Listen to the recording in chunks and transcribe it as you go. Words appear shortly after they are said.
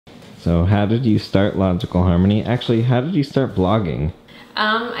So how did you start Logical Harmony? Actually, how did you start blogging?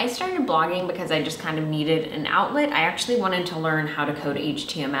 I started blogging because I just kind of needed an outlet. I actually wanted to learn how to code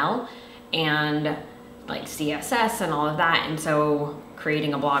HTML and like CSS and all of that. And so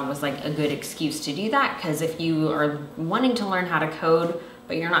creating a blog was like a good excuse to do that, because if you are wanting to learn how to code,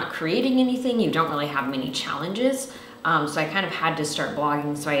 but you're not creating anything, you don't really have many challenges. So I kind of had to start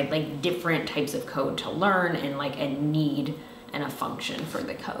blogging. So I had like different types of code to learn and like a need and a function for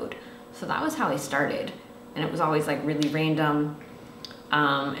the code. So that was how I started. And it was always like really random.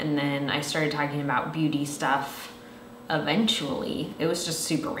 And then I started talking about beauty stuff eventually. It was just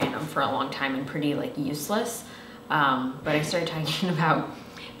super random for a long time and pretty like useless. But I started talking about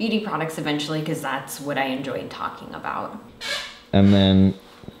beauty products eventually because that's what I enjoyed talking about. And then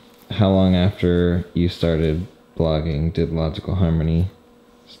how long after you started blogging did Logical Harmony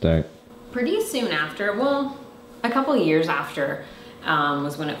start? Pretty soon after, well, a couple of years after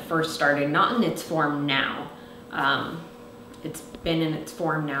was when it first started, not in its form now. It's been in its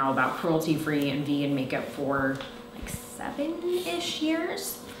form now about cruelty-free and vegan makeup for like 7-ish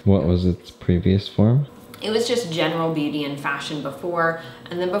years. What was its previous form? It was just general beauty and fashion before,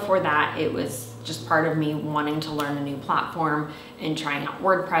 and then before that it was just part of me wanting to learn a new platform and trying out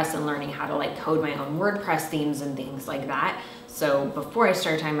WordPress and learning how to like code my own WordPress themes and things like that. So before I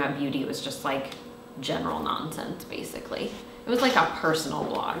started talking about beauty, it was just like general nonsense basically. It was like a personal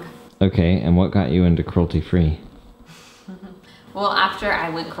blog. Okay, and what got you into cruelty-free? Well, after I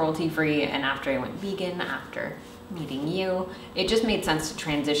went cruelty-free and after I went vegan, after meeting you, it just made sense to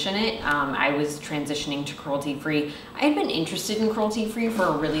transition it. I was transitioning to cruelty-free. I had been interested in cruelty-free for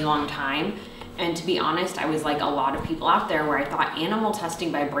a really long time. And to be honest, I was like a lot of people out there where I thought animal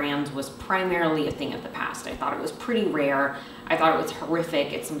testing by brands was primarily a thing of the past. I thought it was pretty rare. I thought it was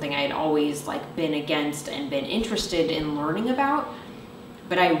horrific. It's something I had always like been against and been interested in learning about.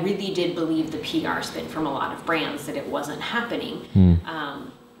 But I really did believe the PR spin from a lot of brands that it wasn't happening.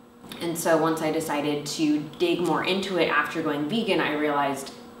 And so once I decided to dig more into it after going vegan, I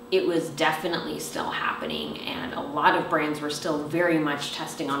realized it was definitely still happening, and a lot of brands were still very much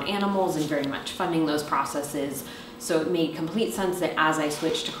testing on animals and very much funding those processes. So it made complete sense that as I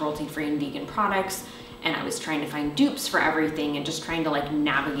switched to cruelty-free and vegan products, and I was trying to find dupes for everything and just trying to like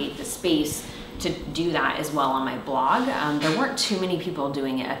navigate the space to do that as well on my blog. There weren't too many people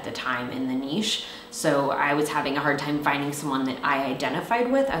doing it at the time in the niche. So I was having a hard time finding someone that I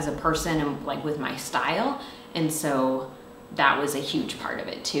identified with as a person and like with my style. And so that was a huge part of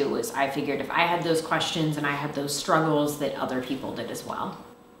it too, was I figured if I had those questions and I had those struggles that other people did as well.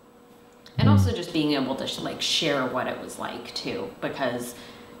 And also just being able to like share what it was like too, because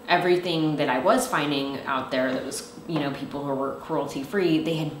everything that I was finding out there that was, you know, people who were cruelty-free,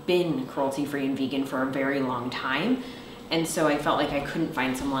 they had been cruelty-free and vegan for a very long time. And so I felt like I couldn't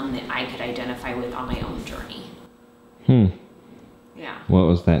find someone that I could identify with on my own journey. Yeah. What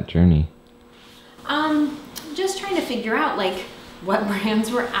was that journey? Just trying to figure out like what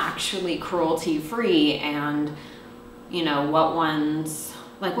brands were actually cruelty-free and, you know, what ones,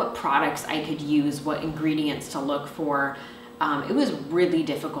 like what products I could use, what ingredients to look for. It was really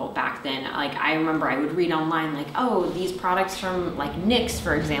difficult back then. Like I remember I would read online like, oh, these products from like NYX,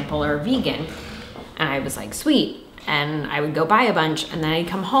 for example, are vegan. And I was like, sweet. And I would go buy a bunch and then I'd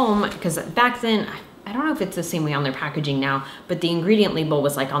come home, because back then, I don't know if it's the same way on their packaging now, but the ingredient label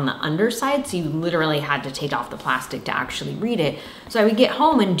was like on the underside. So you literally had to take off the plastic to actually read it. So I would get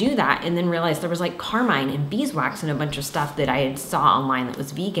home and do that and then realize there was like carmine and beeswax and a bunch of stuff that I had saw online that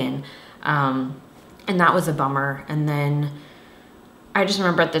was vegan. And that was a bummer. And then I just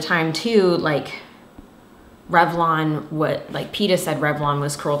remember at the time too, like Revlon, like PETA said Revlon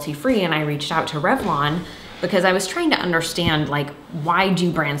was cruelty free, and I reached out to Revlon because I was trying to understand like why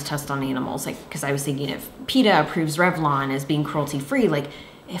do brands test on animals? Like, because I was thinking if PETA approves Revlon as being cruelty free, like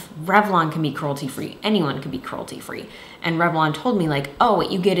if Revlon can be cruelty free, anyone can be cruelty free. And Revlon told me like, oh,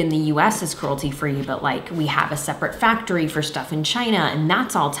 what you get in the US is cruelty free, but like we have a separate factory for stuff in China and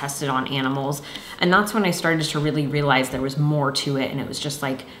that's all tested on animals. And that's when I started to really realize there was more to it, and it was just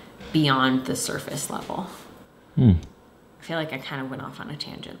like beyond the surface level. I feel like I kind of went off on a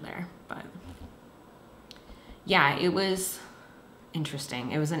tangent there, but yeah, it was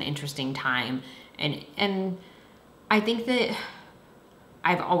interesting. It was an interesting time. And I think that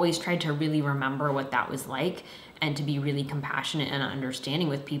I've always tried to really remember what that was like and to be really compassionate and understanding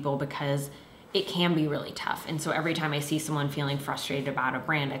with people, because it can be really tough. And so every time I see someone feeling frustrated about a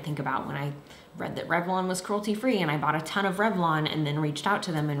brand, I think about when I read that Revlon was cruelty free and I bought a ton of Revlon and then reached out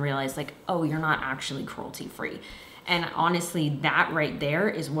to them and realized like, oh, you're not actually cruelty free. And honestly, that right there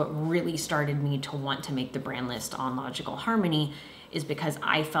is what really started me to want to make the brand list on Logical Harmony, is because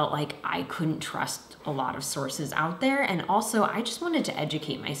I felt like I couldn't trust a lot of sources out there. And also, I just wanted to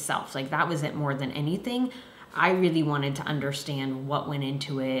educate myself. Like, that was it more than anything. I really wanted to understand what went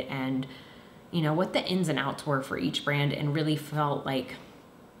into it and, you know, what the ins and outs were for each brand, and really felt like,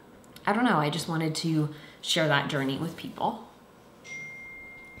 I don't know, I just wanted to share that journey with people.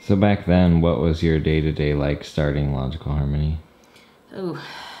 So back then, what was your day-to-day like starting Logical Harmony? Ooh.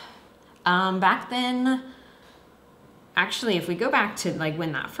 Back then, actually, if we go back to like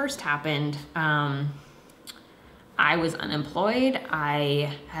when that first happened, I was unemployed.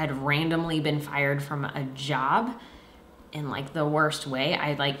 I had randomly been fired from a job in like the worst way.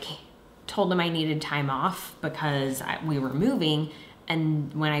 I like told them I needed time off because we were moving.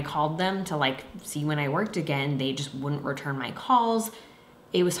 And when I called them to like see when I worked again, they just wouldn't return my calls.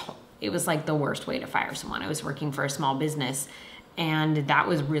 It was like the worst way to fire someone. I was working for a small business, and that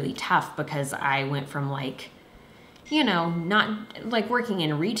was really tough because I went from like, you know, not like working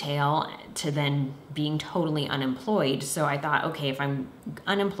in retail to then being totally unemployed. So I thought, okay, if I'm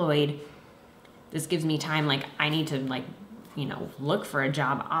unemployed, this gives me time. Like, I need to like, you know, look for a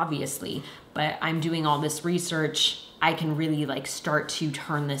job, obviously, but I'm doing all this research. I can really like start to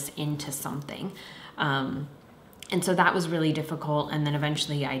turn this into something. And so that was really difficult. And then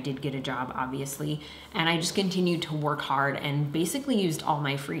eventually I did get a job, obviously. And I just continued to work hard and basically used all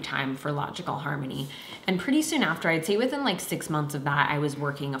my free time for Logical Harmony. And pretty soon after, I'd say within like 6 months of that, I was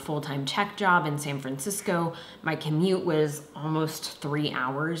working a full-time tech job in San Francisco. My commute was almost 3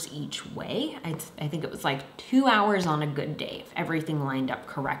 hours each way. I think it was like 2 hours on a good day if everything lined up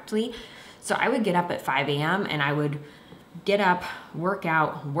correctly. So I would get up at 5 a.m. and I would get up, work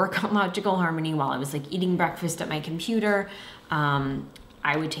out, work on Logical Harmony while I was like eating breakfast at my computer.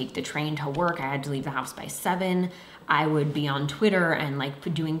 I would take the train to work. I had to leave the house by 7. I would be on Twitter and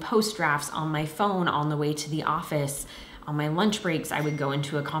like doing post drafts on my phone on the way to the office. On my lunch breaks, I would go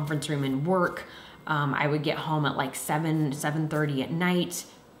into a conference room and work. I would get home at like 7:30 at night,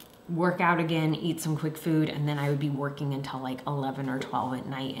 work out again, eat some quick food, and then I would be working until like 11 or 12 at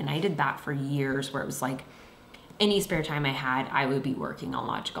night. And I did that for years, where it was like any spare time I had, I would be working on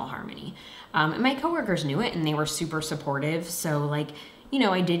Logical Harmony. And my coworkers knew it, and they were super supportive. So like, you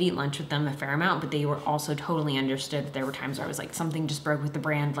know, I did eat lunch with them a fair amount, but they were also totally understood that there were times where I was like, something just broke with the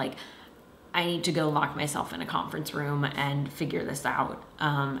brand. Like, I need to go lock myself in a conference room and figure this out.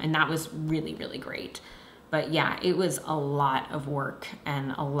 And that was really, really great. But yeah, it was a lot of work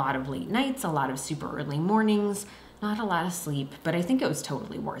and a lot of late nights, a lot of super early mornings, not a lot of sleep, but I think it was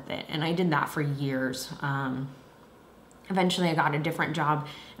totally worth it. And I did that for years. Eventually I got a different job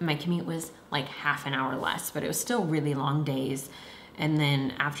and my commute was like half an hour less, but it was still really long days. And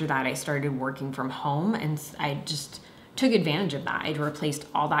then after that, I started working from home, and I just took advantage of that. I replaced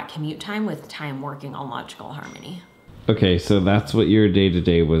all that commute time with time working on Logical Harmony. Okay, so that's what your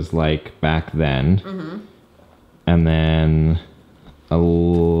day-to-day was like back then. Mm-hmm. And then a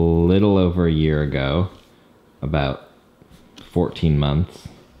little over a year ago, about 14 months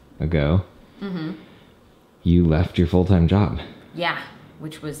ago, Mm-hmm. you left your full-time job. Yeah,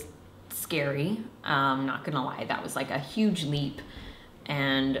 which was scary. Not gonna lie, that was like a huge leap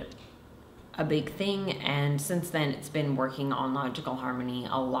and a big thing. And since then, it's been working on Logical Harmony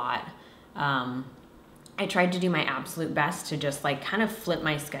a lot. I tried to do my absolute best to just like kind of flip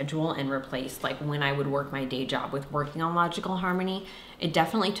my schedule and replace like when I would work my day job with working on Logical Harmony. It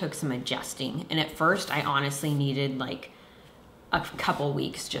definitely took some adjusting. And at first, I honestly needed like a couple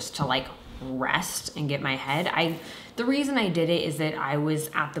weeks just to like rest and get my head. The reason I did it is that I was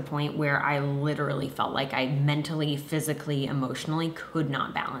at the point where I literally felt like I mentally, physically, emotionally could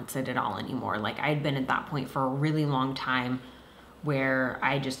not balance it at all anymore. Like, I'd been at that point for a really long time where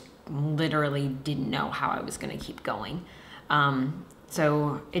I just literally didn't know how I was going to keep going.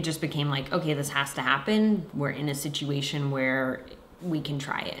 So it just became like, okay, this has to happen. We're in a situation where we can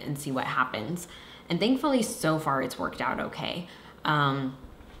try it and see what happens. And thankfully, so far, it's worked out okay.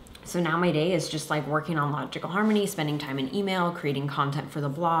 So now my day is just like working on Logical Harmony, spending time in email, creating content for the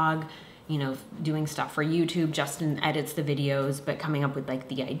blog, you know, doing stuff for YouTube. Justin edits the videos, but coming up with like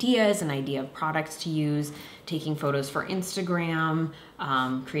the ideas, an idea of products to use, taking photos for Instagram,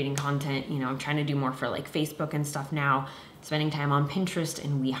 creating content. You know, I'm trying to do more for like Facebook and stuff now, spending time on Pinterest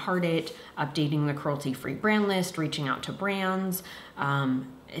and We Heart It, updating the cruelty-free brand list, reaching out to brands.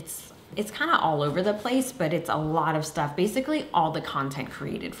 It's kind of all over the place, but it's a lot of stuff. Basically, all the content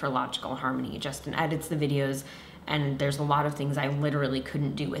created for Logical Harmony. Justin edits the videos, and there's a lot of things I literally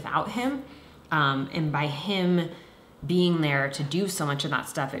couldn't do without him. And by him being there to do so much of that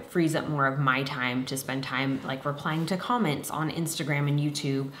stuff, it frees up more of my time to spend time like replying to comments on Instagram and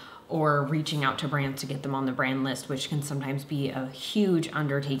YouTube, or reaching out to brands to get them on the brand list, which can sometimes be a huge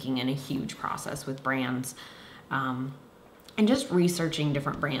undertaking and a huge process with brands. And just researching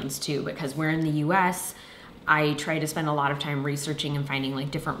different brands too, because we're in the US. I try to spend a lot of time researching and finding like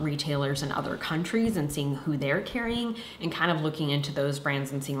different retailers in other countries and seeing who they're carrying and kind of looking into those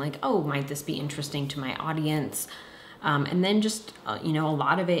brands and seeing like, oh, might this be interesting to my audience? And then just, you know, a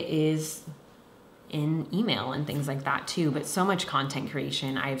lot of it is in email and things like that too, but so much content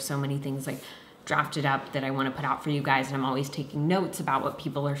creation. I have so many things like drafted up that I want to put out for you guys, and I'm always taking notes about what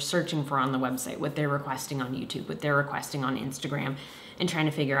people are searching for on the website, what they're requesting on YouTube, what they're requesting on Instagram, and trying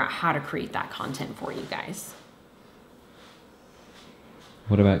to figure out how to create that content for you guys.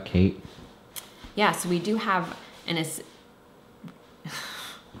 What about Kate? Yeah, so we do have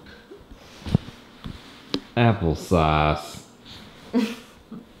Applesauce.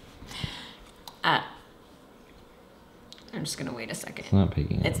 I'm just gonna wait a second. It's not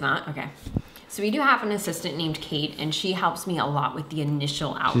picking up. It's not? Okay. So we do have an assistant named Kate, and she helps me a lot with the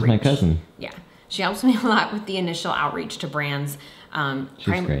initial outreach. She's my cousin. Yeah. She helps me a lot with the initial outreach to brands.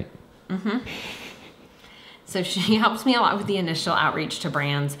 She's great. So she helps me a lot with the initial outreach to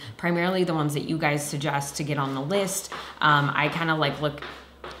brands, primarily the ones that you guys suggest to get on the list. I kind of like look...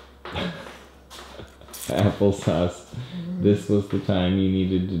 Applesauce. This was the time you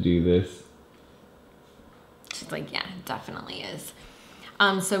needed to do this. She's like, yeah, it definitely is.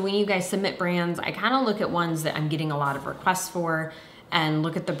 So when you guys submit brands, I kind of look at ones that I'm getting a lot of requests for and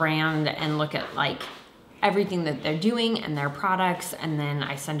look at the brand and look at like everything that they're doing and their products. And then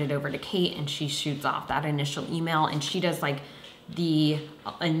I send it over to Kate and she shoots off that initial email, and she does like the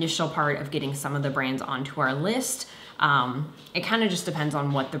initial part of getting some of the brands onto our list. It kind of just depends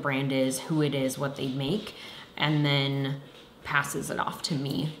on what the brand is, who it is, what they make, and then passes it off to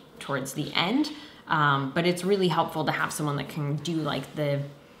me towards the end. But it's really helpful to have someone that can do like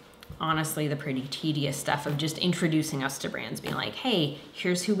honestly, the pretty tedious stuff of just introducing us to brands, being like, hey,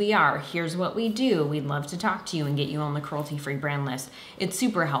 here's who we are, here's what we do, we'd love to talk to you and get you on the cruelty-free brand list. It's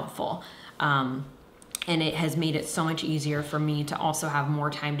super helpful. And it has made it so much easier for me to also have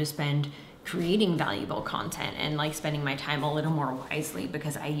more time to spend creating valuable content and like spending my time a little more wisely,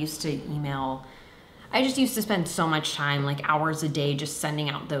 because I just used to spend so much time, like hours a day, just sending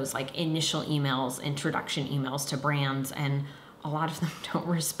out those like initial emails, introduction emails to brands, and a lot of them don't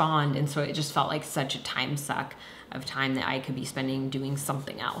respond. And so it just felt like such a time suck of time that I could be spending doing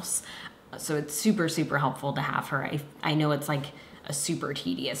something else. So it's super, super helpful to have her. I know it's like a super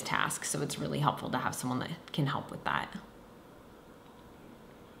tedious task, so it's really helpful to have someone that can help with that.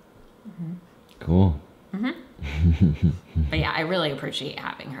 Cool. But yeah, I really appreciate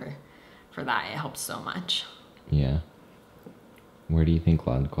having her for that. It helps so much. Yeah. Where do you think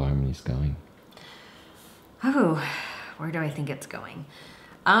Logical Harmony's going? Oh, where do I think it's going?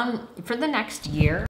 For the next year,